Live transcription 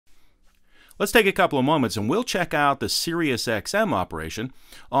Let's take a couple of moments and we'll check out the SiriusXM operation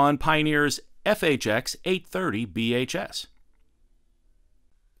on Pioneer's FH-X830BHS.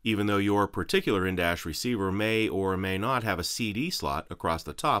 Even though your particular in-dash receiver may or may not have a CD slot across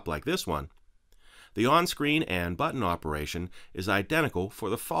the top like this one, the on-screen and button operation is identical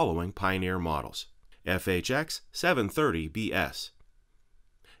for the following Pioneer models: FH-X730BS,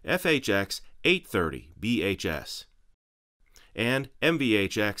 FH-X830BHS, and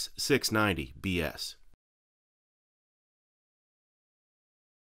MVH-X690BS.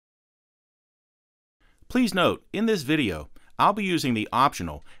 Please note, in this video, I'll be using the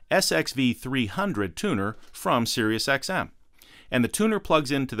optional SXV300 tuner from SiriusXM. And the tuner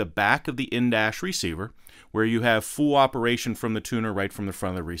plugs into the back of the in-dash receiver, where you have full operation from the tuner right from the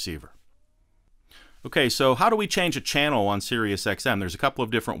front of the receiver. Okay, so how do we change a channel on SiriusXM? There's a couple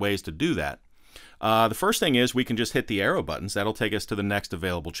of different ways to do that. The first thing is we can just hit the arrow buttons. That'll take us to the next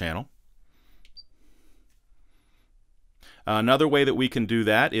available channel. Another way that we can do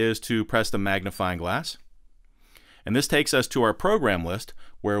that is to press the magnifying glass. And this takes us to our program list,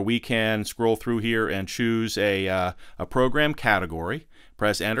 where we can scroll through here and choose a program category.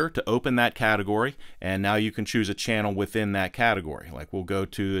 Press enter to open that category, and now you can choose a channel within that category. Like we'll go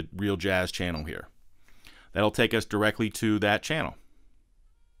to the Real Jazz channel here. That'll take us directly to that channel.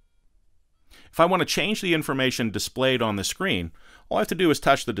 If I want to change the information displayed on the screen, all I have to do is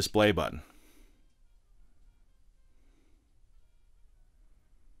touch the display button.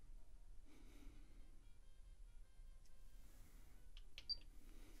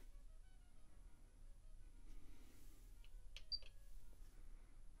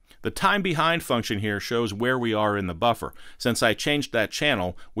 The time behind function here shows where we are in the buffer. Since I changed that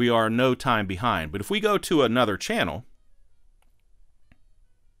channel, we are no time behind. But if we go to another channel,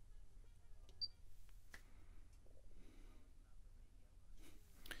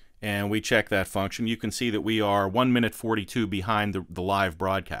 and we check that function, you can see that we are 1 minute 42 behind the live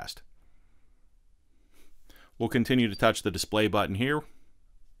broadcast. We'll continue to touch the display button here,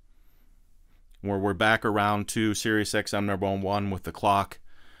 where we're back around to SiriusXM number 1 with the clock,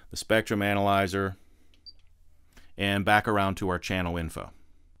 the spectrum analyzer, and back around to our channel info.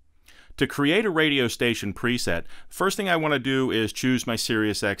 To create a radio station preset, first thing I want to do is choose my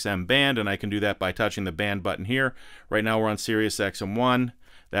SiriusXM band, and I can do that by touching the band button here. Right now we're on SiriusXM 1,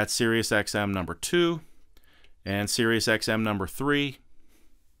 that's SiriusXM number 2, and SiriusXM number 3,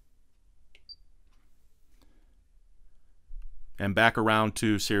 and back around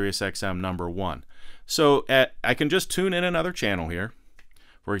to SiriusXM number 1. So I can just tune in another channel here.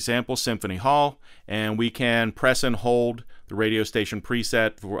 For example, Symphony Hall, and we can press and hold the radio station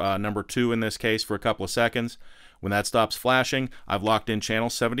preset for number 2 in this case for a couple of seconds. When that stops flashing, I've locked in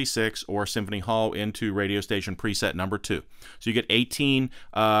channel 76 or Symphony Hall into radio station preset number 2. So you get 18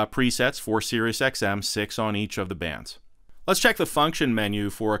 presets for SiriusXM, 6 on each of the bands. Let's check the function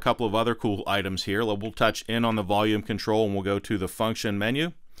menu for a couple of other cool items here. We'll touch in on the volume control and we'll go to the function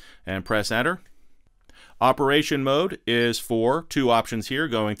menu and press enter. Operation mode is for 2 options here,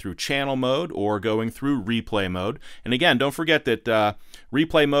 going through channel mode or going through replay mode. And again, don't forget that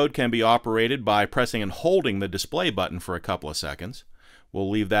replay mode can be operated by pressing and holding the display button for a couple of seconds. We'll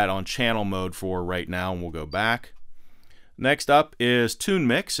leave that on channel mode for right now, and we'll go back. Next up is Tune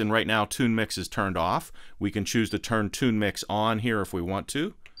Mix, and right now Tune Mix is turned off. We can choose to turn Tune Mix on here if we want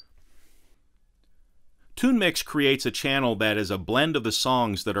to. Tune Mix creates a channel that is a blend of the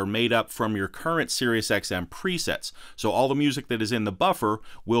songs that are made up from your current SiriusXM presets. So all the music that is in the buffer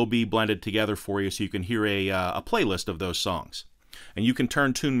will be blended together for you so you can hear a playlist of those songs. And you can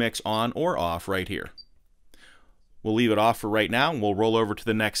turn Tune Mix on or off right here. We'll leave it off for right now, and we'll roll over to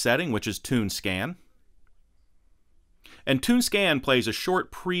the next setting, which is Tune Scan. And Tune Scan plays a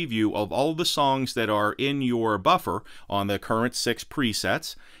short preview of all of the songs that are in your buffer on the current 6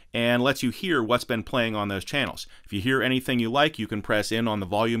 presets, and lets you hear what's been playing on those channels. If you hear anything you like, you can press in on the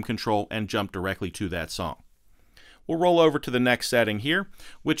volume control and jump directly to that song. We'll roll over to the next setting here,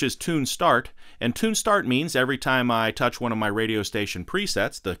 which is Tune Start. And Tune Start means every time I touch one of my radio station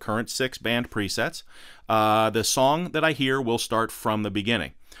presets, the current 6 band presets, the song that I hear will start from the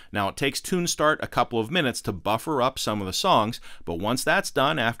beginning. Now, it takes Tune Start a couple of minutes to buffer up some of the songs, but once that's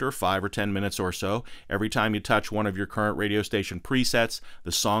done, after 5 or 10 minutes or so, every time you touch one of your current radio station presets,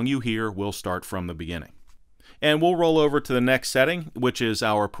 the song you hear will start from the beginning. And we'll roll over to the next setting, which is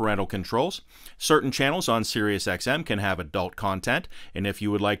our parental controls. Certain channels on SiriusXM can have adult content, and if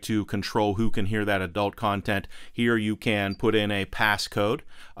you would like to control who can hear that adult content, here you can put in a passcode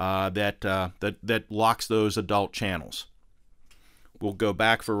that locks those adult channels. We'll go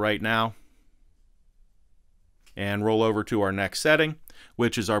back for right now and roll over to our next setting.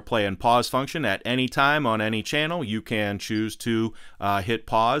 which is our play and pause function. At any time on any channel, you can choose to hit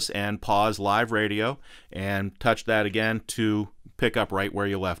pause and pause live radio and touch that again to pick up right where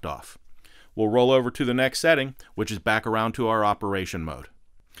you left off. We'll roll over to the next setting, which is back around to our operation mode.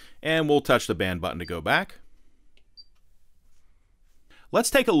 And we'll touch the band button to go back. Let's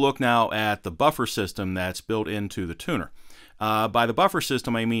take a look now at the buffer system that's built into the tuner. By the buffer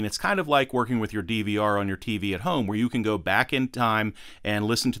system, I mean it's kind of like working with your DVR on your TV at home, where you can go back in time and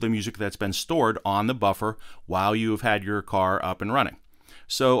listen to the music that's been stored on the buffer while you have had your car up and running.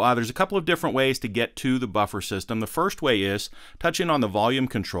 So there's a couple of different ways to get to the buffer system. The first way is touching on the volume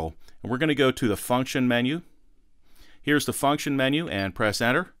control, and we're going to go to the function menu. Here's the function menu and press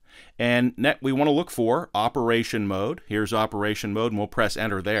enter. And we want to look for operation mode. Here's operation mode, and we'll press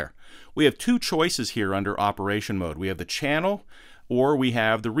enter there. We have two choices here under operation mode. We have the channel or we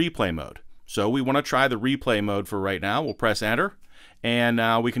have the replay mode. So we want to try the replay mode for right now. We'll press enter,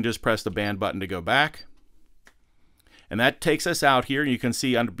 and we can just press the band button to go back. And that takes us out here. You can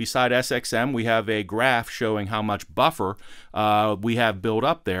see beside SXM, we have a graph showing how much buffer we have built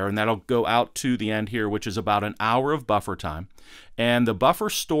up there, and that'll go out to the end here, which is about an hour of buffer time. And the buffer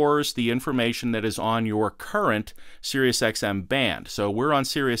stores the information that is on your current SiriusXM band. So we're on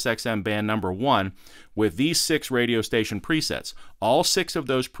SiriusXM band number 1 with these 6 radio station presets. All 6 of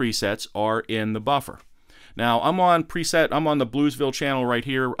those presets are in the buffer. Now I'm on the Bluesville channel right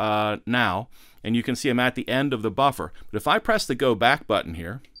here now, and you can see I'm at the end of the buffer. But if I press the go back button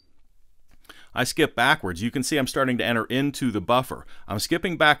here, I skip backwards. You can see I'm starting to enter into the buffer. I'm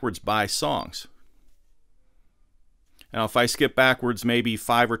skipping backwards by songs. Now if I skip backwards maybe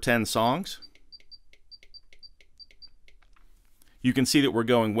 5 or 10 songs, you can see that we're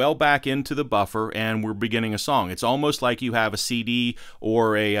going well back into the buffer and we're beginning a song. It's almost like you have a CD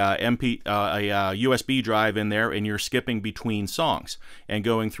or a USB drive in there and you're skipping between songs and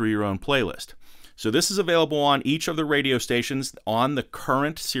going through your own playlist. So this is available on each of the radio stations on the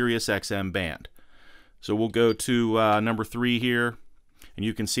current SiriusXM band. So we'll go to number 3 here, and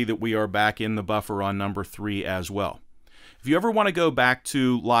you can see that we are back in the buffer on number 3 as well. If you ever want to go back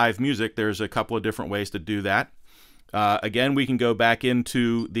to live music, there's a couple of different ways to do that. Again, we can go back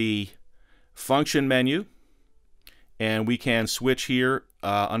into the function menu, and we can switch here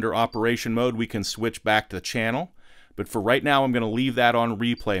under operation mode. We can switch back to the channel. But for right now, I'm going to leave that on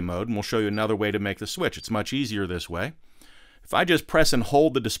replay mode, and we'll show you another way to make the switch. It's much easier this way. If I just press and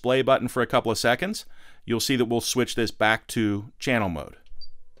hold the display button for a couple of seconds, you'll see that we'll switch this back to channel mode.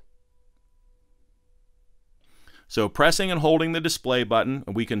 So pressing and holding the display button,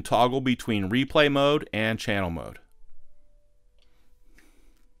 we can toggle between replay mode and channel mode.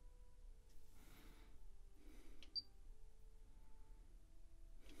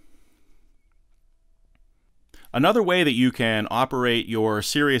 Another way that you can operate your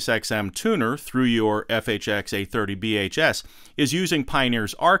SiriusXM tuner through your FH-X830BHS is using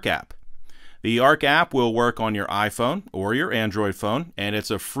Pioneer's ARC app. The ARC app will work on your iPhone or your Android phone, and it's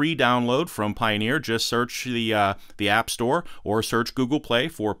a free download from Pioneer. Just search the App Store or search Google Play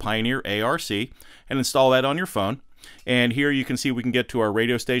for Pioneer ARC and install that on your phone. And here you can see we can get to our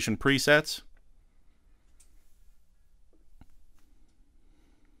radio station presets.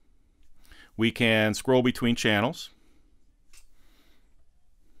 We can scroll between channels.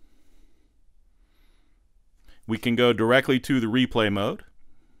 We can go directly to the replay mode.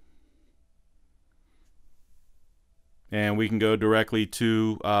 And we can go directly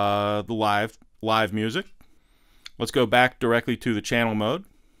to the live music. Let's go back directly to the channel mode.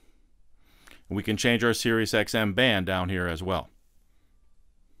 And we can change our SiriusXM band down here as well.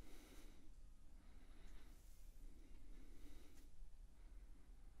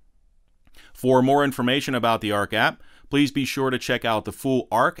 For more information about the ARC app, please be sure to check out the full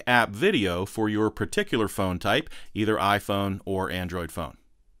ARC app video for your particular phone type, either iPhone or Android phone.